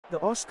The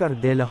Oscar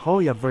de la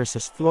Hoya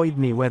vs. Floyd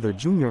Mayweather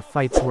Jr.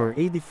 fights were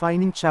a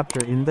defining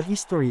chapter in the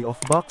history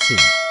of boxing.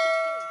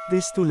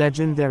 These two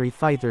legendary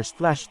fighters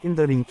clashed in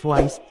the ring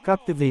twice,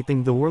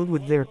 captivating the world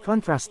with their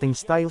contrasting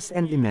styles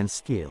and immense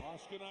skill.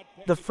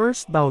 The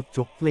first bout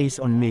took place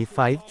on May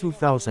 5,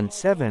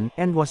 2007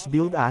 and was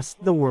billed as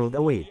 "The World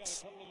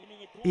Awaits."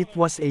 It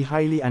was a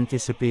highly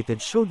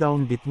anticipated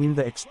showdown between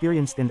the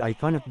experienced and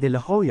iconic De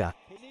La Hoya,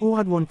 who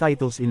had won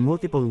titles in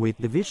multiple weight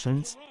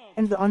divisions,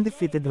 and the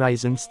undefeated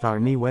rising star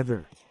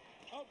Mayweather.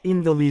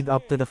 In the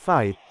lead-up to the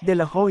fight, De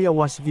La Hoya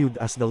was viewed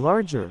as the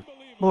larger,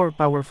 more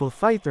powerful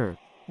fighter,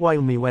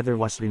 while Mayweather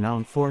was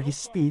renowned for his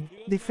speed,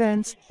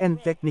 defense,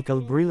 and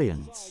technical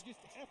brilliance.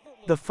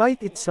 The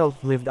fight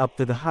itself lived up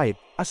to the hype,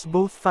 as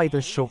both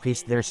fighters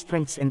showcased their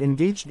strengths and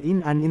engaged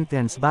in an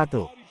intense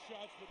battle.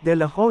 De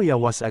La Hoya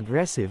was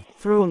aggressive,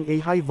 throwing a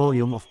high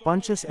volume of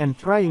punches and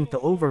trying to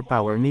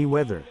overpower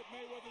Mayweather.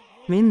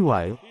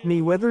 Meanwhile,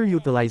 Mayweather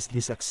utilized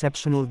his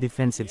exceptional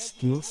defensive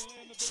skills,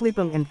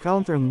 slipping and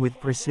countering with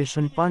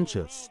precision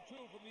punches.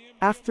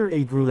 After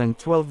a grueling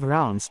 12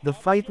 rounds, the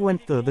fight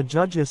went to the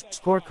judges'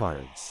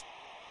 scorecards.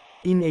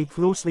 In a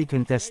closely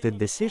contested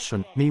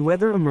decision,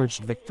 Mayweather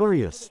emerged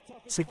victorious,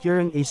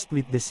 securing a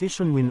split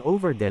decision win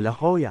over De La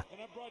Hoya.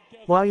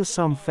 While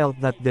some felt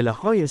that De La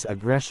Hoya's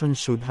aggression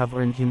should have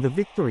earned him the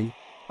victory,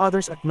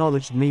 others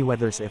acknowledged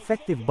Mayweather's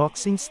effective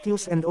boxing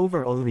skills and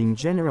overall ring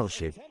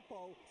generalship.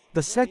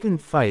 The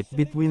second fight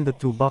between the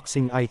two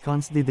boxing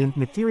icons didn't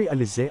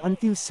materialize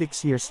until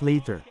 6 years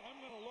later.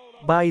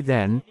 By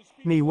then,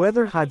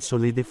 Mayweather had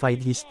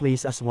solidified his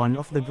place as one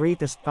of the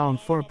greatest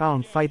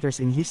pound-for-pound fighters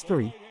in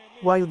history,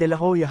 while De La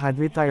Hoya had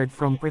retired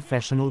from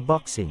professional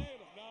boxing.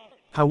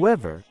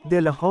 However,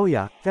 De La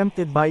Hoya,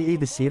 tempted by a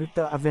desire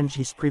to avenge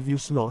his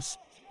previous loss,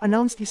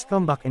 announced his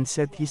comeback and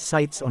set his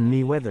sights on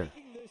Mayweather.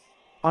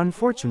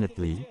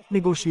 Unfortunately,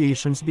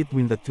 negotiations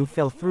between the two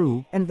fell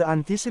through, and the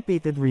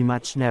anticipated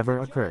rematch never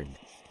occurred.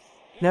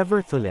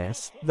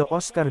 Nevertheless, the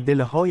Oscar de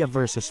la Hoya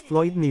vs.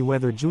 Floyd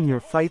Mayweather Jr.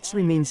 fights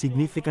remain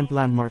significant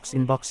landmarks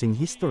in boxing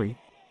history,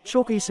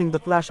 showcasing the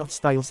clash of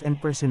styles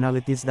and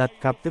personalities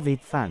that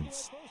captivate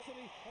fans.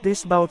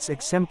 These bouts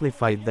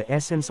exemplified the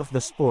essence of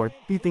the sport,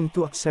 pitting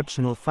two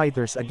exceptional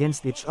fighters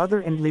against each other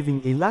and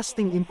leaving a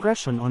lasting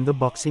impression on the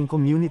boxing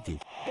community.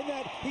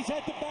 He's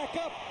had to back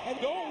up, and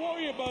don't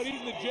worry about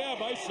eating the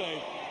jab, I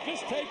say.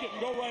 Just take it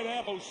and go right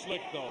at him.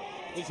 Slick, though.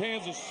 His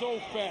hands are so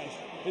fast.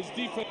 His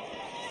defense...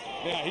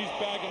 Yeah, he's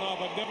backing off.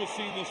 I've never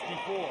seen this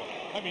before.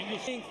 I mean, you're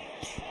seeing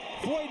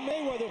Floyd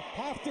Mayweather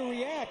have to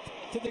react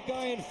to the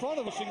guy in front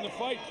of him. the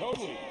fight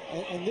totally.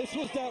 And this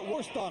was that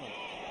worst on him.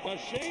 Now,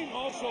 Shane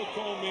also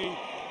told me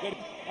that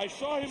I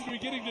saw him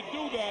beginning to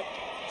do that.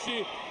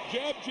 See,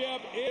 jab,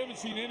 jab, I haven't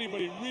seen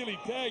anybody really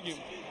tag him.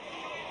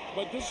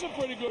 But this is a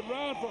pretty good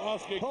round for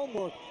Oscar.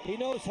 Homework. He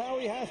knows how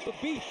he has to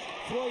beat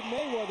Floyd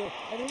Mayweather.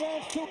 And in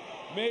round two,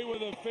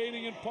 Mayweather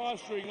feigning and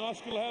posturing.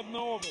 Oscar will have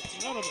none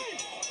of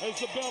it. There's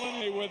the bell in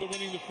Mayweather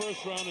winning the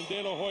first round, and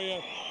De La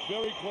Hoya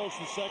very close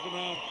in the second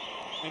round.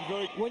 And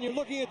very. When you're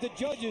looking at the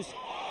judges,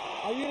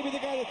 are you going to be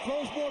the guy that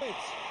throws more?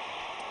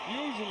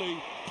 Usually.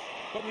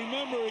 But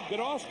remember that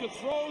Oscar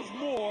throws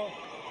more,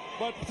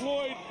 but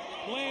Floyd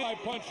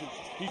lands by punches.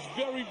 He's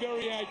very,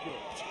 very accurate.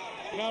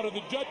 Now to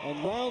the judge.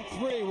 And round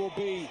three will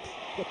be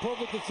the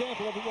perfect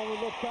example of it when we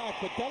look back.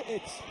 But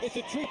it's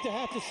a treat to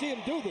have to see him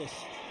do this.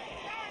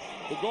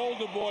 The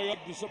golden boy up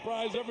to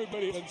surprise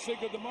everybody, and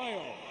Cinco de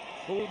Mayo,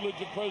 privilege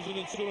of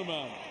President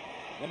Suleiman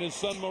and his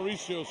son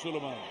Mauricio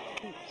Suleiman.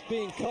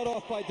 Being cut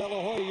off by De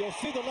La Hoya. You'll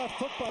see the left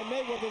hook by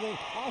Mayweather, then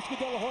Oscar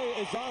De La Hoya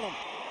is on him.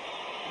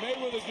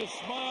 Mayweather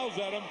just smiles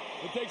at him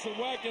and takes a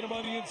whack at him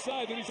on the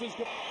inside. Then he says,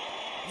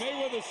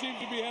 Mayweather seems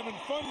to be having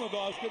fun with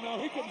Oscar. Now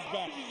he comes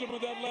back. Uses him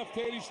with that left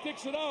hand. He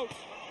sticks it out.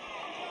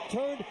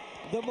 Turned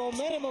the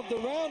momentum of the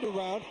round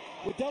around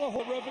with De La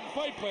Hoya. Terrific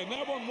fight plan.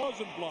 That one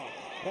wasn't blocked.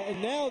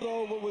 And now,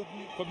 though,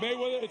 for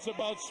Mayweather, it's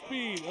about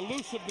speed,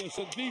 elusiveness,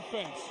 and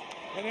defense,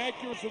 and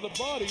accuracy of the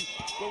body.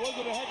 There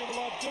wasn't a heck of a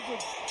lot of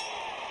difference.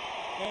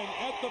 And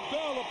at the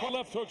bell, the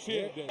left hook's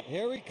here.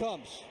 Here he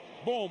comes.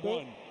 Boom,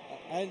 one.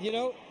 And, you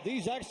know,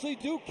 these actually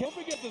do. Don't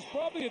forget, there's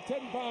probably a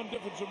 10-pound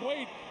difference in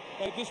weight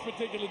at this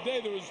particular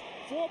day. There was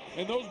 4.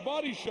 And those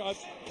body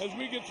shots, as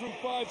we get through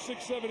 5,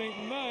 6, 7, 8,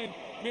 and 9,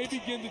 may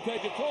begin to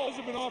take a toll.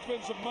 Hasn't been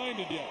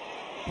offensive-minded yet.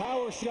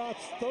 Power shots,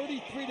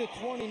 33 to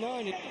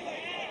 29.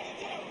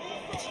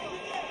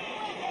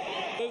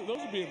 Those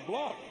are being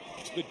blocked.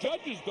 The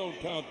judges don't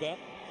count that.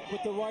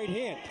 With the right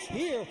hand.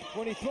 Here,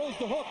 when he throws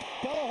the hook,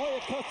 De La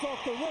Hoya cuts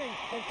off the ring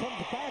and comes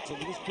back.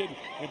 And this kid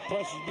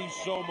impresses me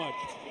so much.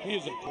 He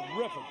is a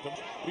terrific,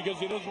 because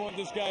he doesn't want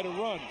this guy to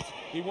run.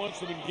 He wants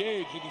him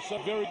engaged. And it's a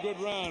very good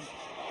round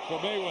for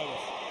Mayweather.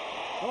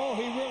 Oh,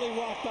 he really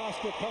rocked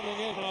Oscar coming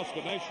in.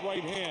 Oscar, nice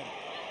right hand.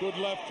 Good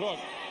left hook.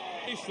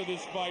 Ace to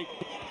this fight.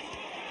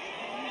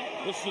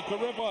 This is a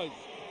terrific buzz.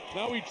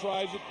 Now he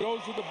tries it,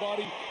 goes to the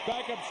body,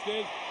 back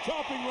upstairs,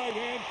 chopping right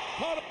hand,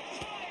 cut it.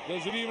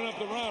 Doesn't even have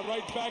the round.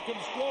 Right back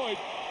comes Floyd.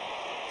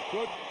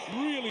 Good,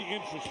 really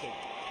interesting.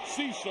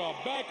 seesaw,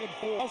 back and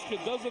forth. Oscar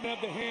doesn't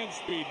have the hand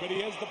speed, but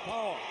he has the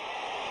power.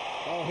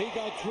 Oh, he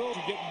got drilled.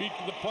 He's getting beat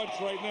to the punch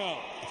right now.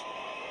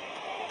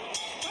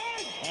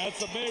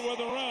 That's a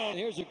Mayweather round. And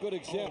here's a good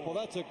example.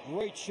 That's a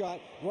great shot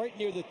right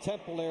near the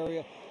temple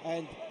area.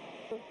 And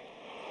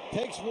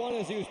takes one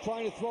as he was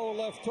trying to throw a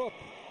left hook.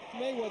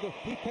 Mayweather,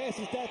 he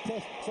passes that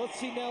test. So let's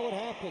see now what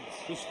happens.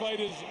 This fight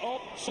is a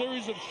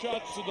series of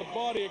shots to the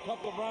body a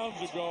couple of rounds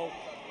ago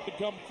to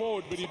come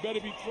forward, but he better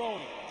be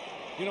throwing.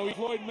 You know, he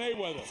Floyd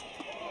Mayweather.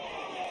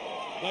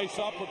 Nice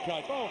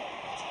uppercut. Oh.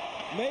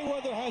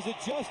 Mayweather has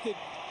adjusted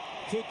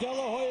to De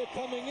La Hoya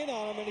coming in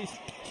on him, and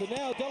so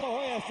now De La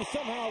Hoya has to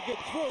somehow get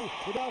through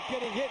without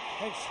getting hit,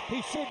 and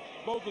he should.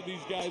 Both of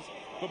these guys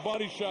for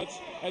body shots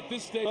at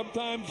this stage.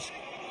 Sometimes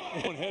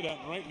one head on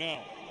right now.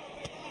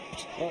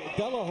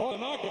 De La Hoya,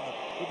 the knockout,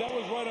 but that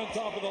was right on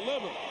top of the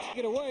liver.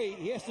 Get away,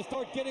 he has to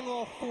start getting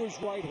off through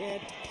his right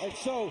hand, and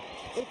so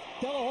if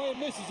De La Hoya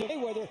misses it,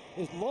 Mayweather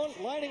is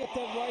lining up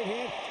that right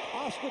hand.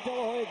 Oscar De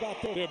La Hoya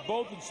got there. They're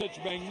both in such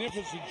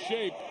magnificent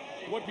shape.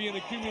 What be an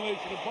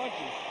accumulation of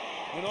punches,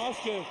 and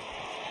Oscar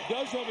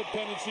does have a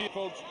tendency,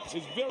 folks,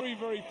 is very,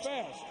 very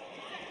fast.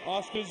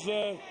 Oscar's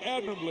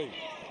admirably.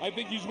 I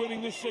think he's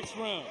winning this 6th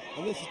round.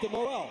 And this is the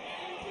morale.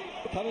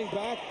 Coming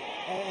back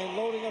and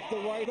loading up the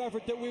right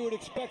effort that we would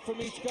expect from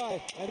each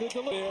guy. And they're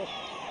delivering.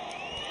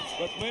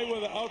 But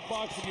Mayweather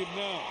outboxing him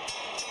now.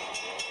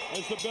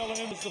 As the bell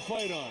ends the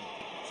fight on.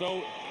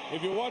 So,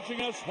 if you're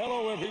watching us,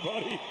 hello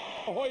everybody.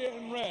 Hoya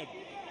in red.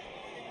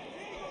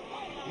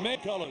 May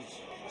colors.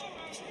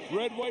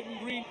 Red, white, and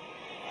green.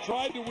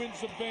 Tried to win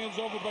some fans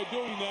over by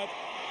doing that.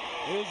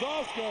 Here's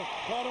Oscar.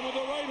 Caught him with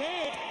the right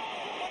hand.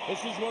 This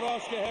is what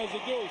Oscar has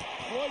to do.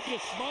 Floyd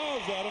just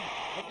smiles at him,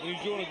 and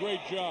he's doing a great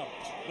job.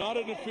 Not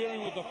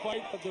interfering with the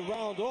fight. The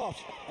round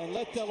off and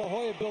let De La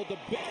Hoya build a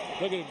big.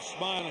 Look at him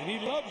smiling. He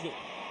loves it.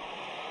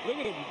 Look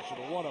at him.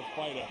 What a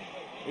fighter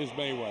is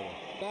Mayweather.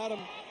 At him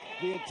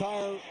the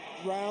entire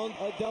round.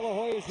 De La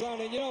Hoya's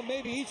round. And, you know,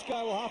 maybe each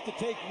guy will have to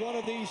take one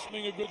of these.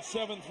 Having a good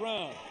 7th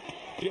round.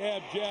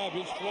 Jab, jab.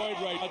 His Floyd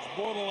right. That's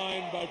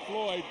borderline by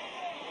Floyd.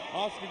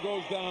 Oscar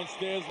goes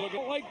downstairs. Look, I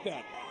don't like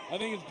that. I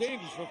think it's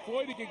dangerous for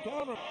Floyd. He can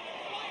counter.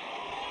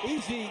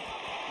 Easy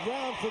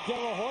round for De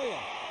La Hoya.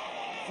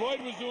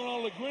 Floyd was doing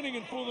all the grinning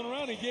and fooling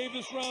around. He gave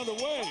this round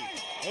away.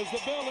 As the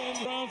bell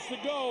ends, rounds to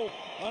go.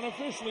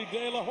 Unofficially,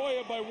 De La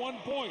Hoya by 1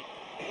 point.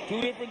 Two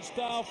different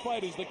style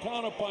fighters. The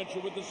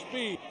counterpuncher with the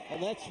speed.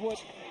 And that's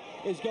what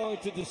is going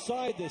to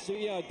decide this. So,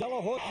 yeah, De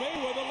La Hoya.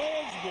 Mayweather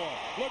lands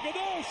one. Look at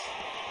this.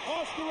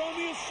 Oscar on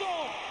the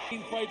assault.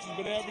 Fights has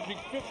been averaging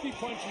 50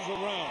 punches a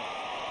round.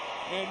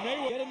 And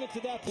Mayweather get him into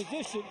that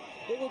position.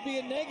 It would be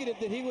a negative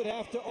that he would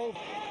have to over.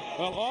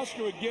 Well,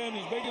 Oscar again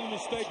is making the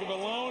mistake of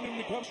allowing him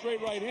to come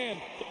straight right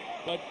hand.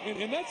 But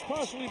and that's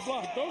partially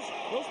blocked. Those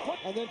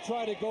and then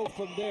try to go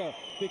from there,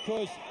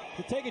 because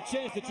to take a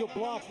chance that you'll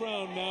block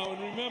round now. And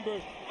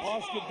remember,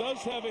 Oscar does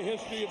have a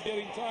history of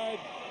getting tired.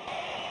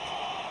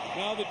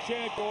 Now the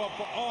chant go up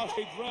for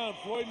Oscar 8th round.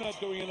 Floyd not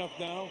doing enough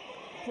now.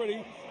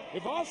 Pretty.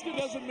 If Oscar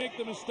doesn't make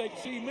the mistake,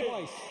 he made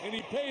twice, and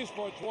he pays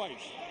for it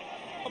twice.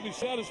 I'll be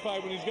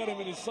satisfied when he's got him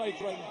in his sights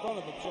right in front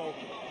of him. So,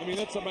 I mean,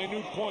 that's a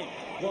minute point.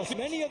 Well,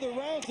 many other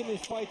rounds in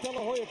this fight, De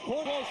La Hoya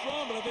close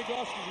round, but I think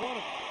Oscar's won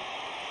it.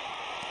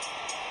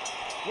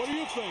 What do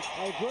you think?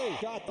 I agree.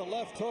 Got the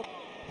left hook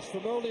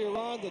from earlier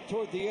on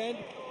toward the end.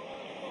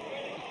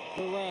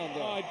 The round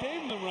there. I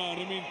gave him the round.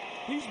 I mean,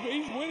 he's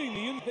winning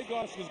the end. I think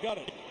Oscar's got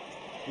it.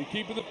 You're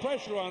keeping the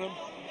pressure on him.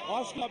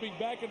 Oscar being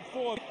back and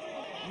forth.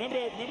 Remember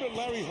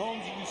Larry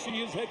Holmes, and you see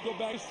his head go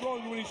back. He's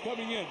throwing when he's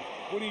coming in.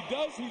 When he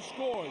does, he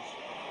scores.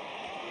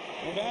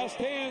 Fast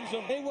hands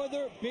of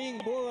Mayweather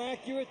being more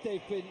accurate.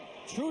 They've been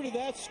true to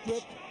that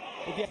script.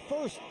 They get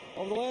first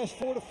over the last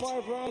 4 to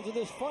 5 rounds of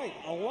this fight.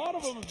 A lot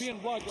of them are being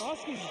blocked.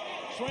 Oscar's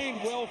trained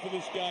well for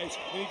this guy,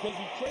 and because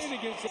he trained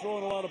against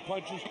throwing a lot of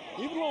punches,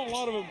 even though a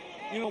lot of them,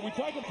 you know, we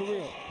talk about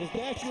career. His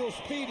natural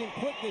speed and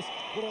quickness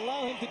would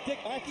allow him to dick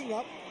backing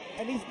up,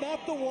 and he's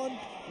not the one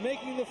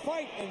making the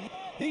fight. And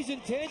these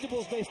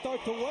intangibles, they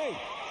start to weigh.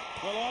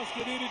 Well,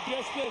 Oscar needed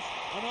just this.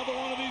 Another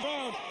one of these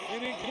rounds.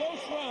 And in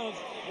close rounds,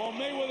 while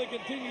Mayweather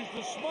continues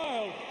to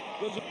smile,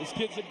 this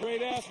kid's a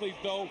great athlete,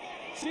 though.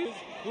 See his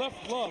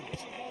left glove.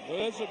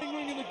 There's a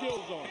lingering in the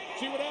kill zone.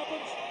 See what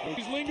happens?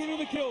 He's lingering in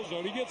the kill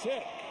zone. He gets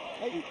hit.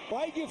 Hey,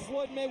 why give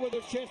Floyd Mayweather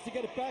a chance to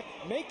get it back?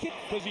 Make it.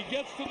 Because he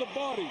gets to the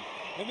body.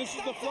 And this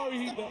is the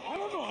flurry. I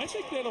don't know. I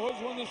think De La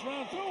Hoya's won this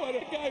round, too. A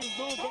guy who's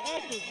known for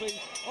accuracy.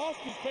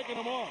 Oscar's picking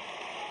him off.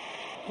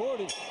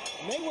 Recorded.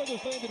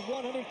 Mayweather's landed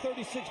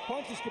 136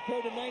 punches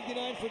compared to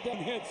 99 for them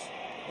hits.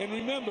 And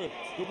remember,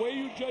 the way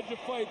you judge a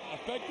fight,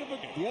 effective.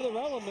 The other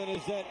element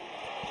is that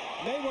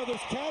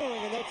Mayweather's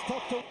countering, and that's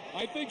tough to.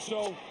 I think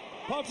so.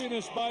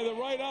 Puffiness by the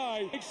right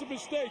eye. Makes a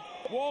mistake.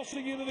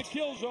 Waltzing into the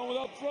kill zone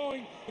without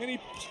throwing. And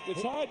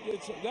it's hard.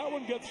 That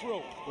one gets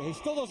through. Well, he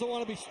still doesn't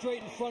want to be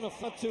straight in front of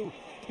front to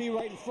be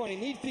right in front. He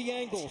needs the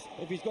angles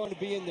if he's going to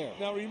be in there.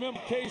 Now remember,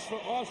 case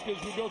for Oscar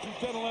as we go through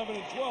 10, 11,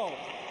 and 12.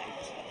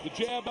 The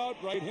jab out,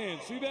 right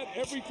hand. See that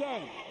every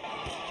time.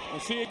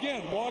 And see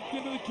again, walked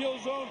into the kill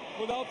zone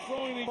without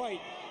throwing the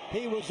Right.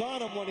 He was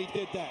on him when he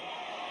did that.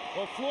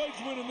 Well, Floyd's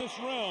winning this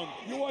round.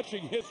 You're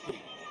watching history.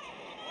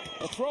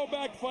 A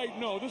throwback fight,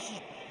 no.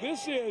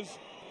 This is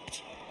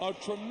a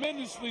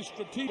tremendously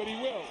strategic, but he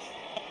will.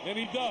 And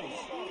he does.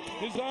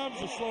 His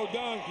arms are slowed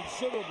down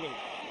considerably.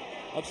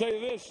 I'll tell you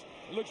this,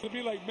 it looks to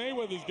me like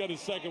Mayweather's got his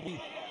second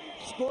week.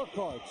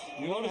 Scorecards.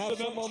 You want to have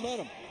some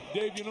momentum.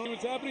 Dave, you know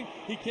what's happening?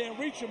 He can't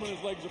reach him when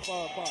his legs are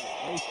far apart.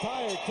 And he's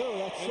tired, too.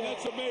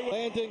 That's a Mayweather.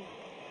 Landing.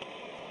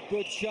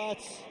 Good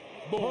shots.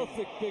 Boom.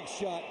 Perfect big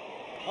shot.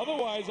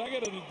 Otherwise, I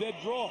get it a dead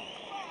draw.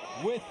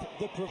 With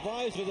the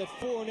proviso that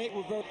 4 and 8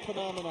 were very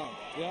phenomenal.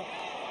 Yeah.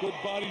 Good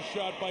body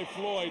shot by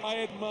Floyd. I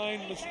had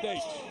mind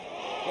mistakes.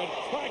 But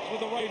cracked with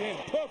the right hand.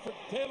 Perfect,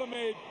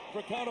 tailor-made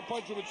for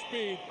counterpunching with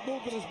speed.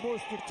 Movement is more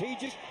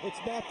strategic. It's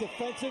not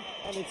defensive,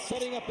 and it's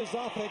setting up his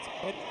offense.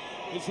 And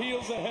his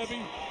heels are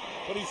heavy,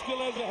 but he still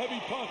has a heavy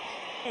punch.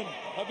 And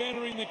of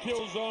entering the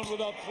kill zone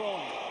without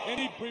throwing.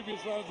 Any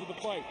previous rounds of the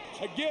fight.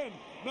 Again,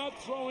 not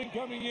throwing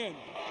coming in.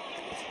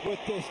 With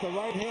this, the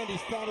right hand,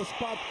 he's found a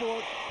spot for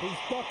it. He's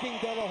ducking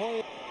De La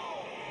Hoya.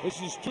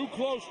 This is too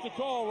close to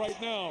call right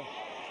now.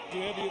 The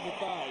heavy of the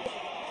thighs.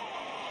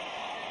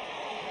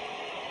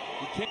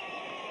 You can't.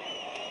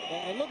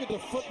 And look at the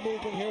foot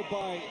movement here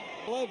by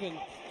 11.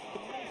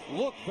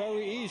 Look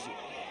very easy.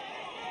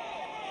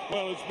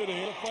 Well, it's been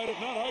a fight,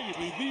 not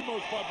arguably the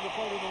most popular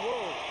fight in the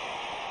world.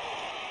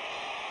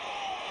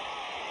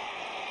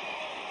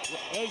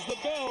 There's the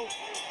bell.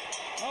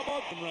 How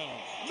about the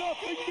rounds?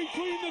 Nothing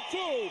between the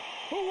two.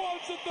 Who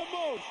wants it the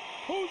most?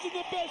 Who's in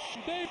the best?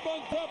 Dave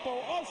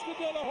Bontempo, Oscar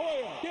De La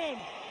Hoya. Again,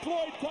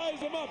 Floyd ties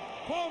him up,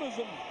 counters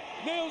him,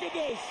 nails it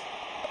this.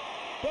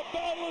 The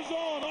battle is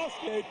on.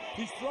 Oscar,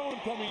 he's throwing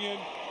coming in.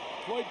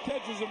 Floyd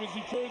catches him as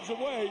he turns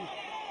away.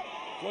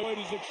 Floyd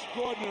is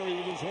extraordinary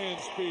with his hand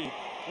speed.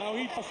 Now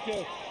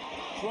Oscar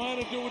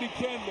trying to do what he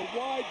can, but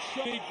wide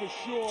shot for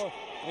sure.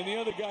 And the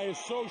other guy is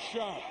so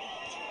sharp.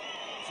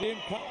 See him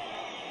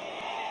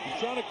he's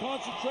trying to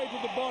concentrate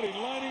with the body,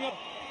 lining up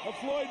a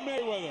Floyd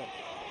Mayweather.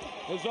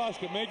 There's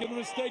Oscar making the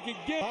mistake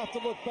again. Have to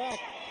look back.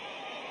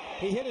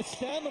 He hit a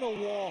stamina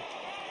wall.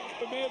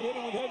 He may have hit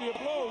him with heavier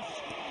blows.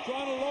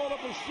 Trying to load up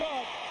a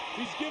shot.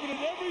 He's given it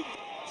every.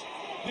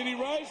 Did he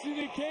rise to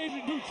the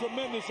occasion? Two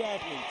tremendous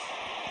athletes.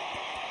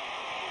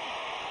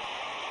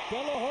 De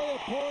La Hoya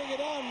pouring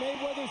it on.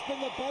 Mayweather's been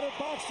the better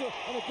boxer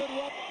and a good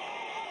run.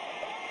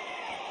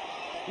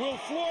 Will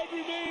Floyd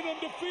remain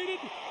undefeated?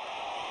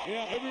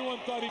 Yeah, everyone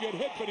thought he got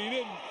hit, but he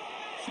didn't.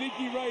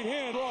 Sneaky right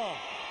hand. Raw.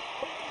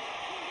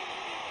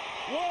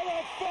 What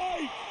a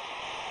fight!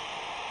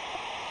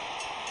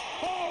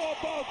 How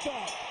about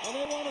that? And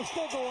they want to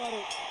still go at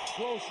it.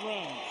 Close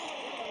rounds.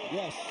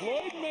 Yes.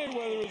 Floyd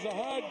Mayweather is a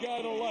hard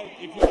guy to like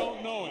if you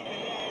don't know him.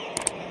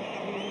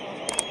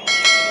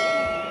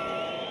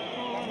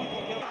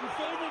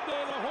 Favorite De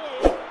La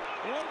Hoya,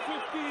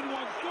 115,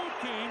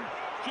 113.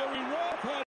 Jerry Roth had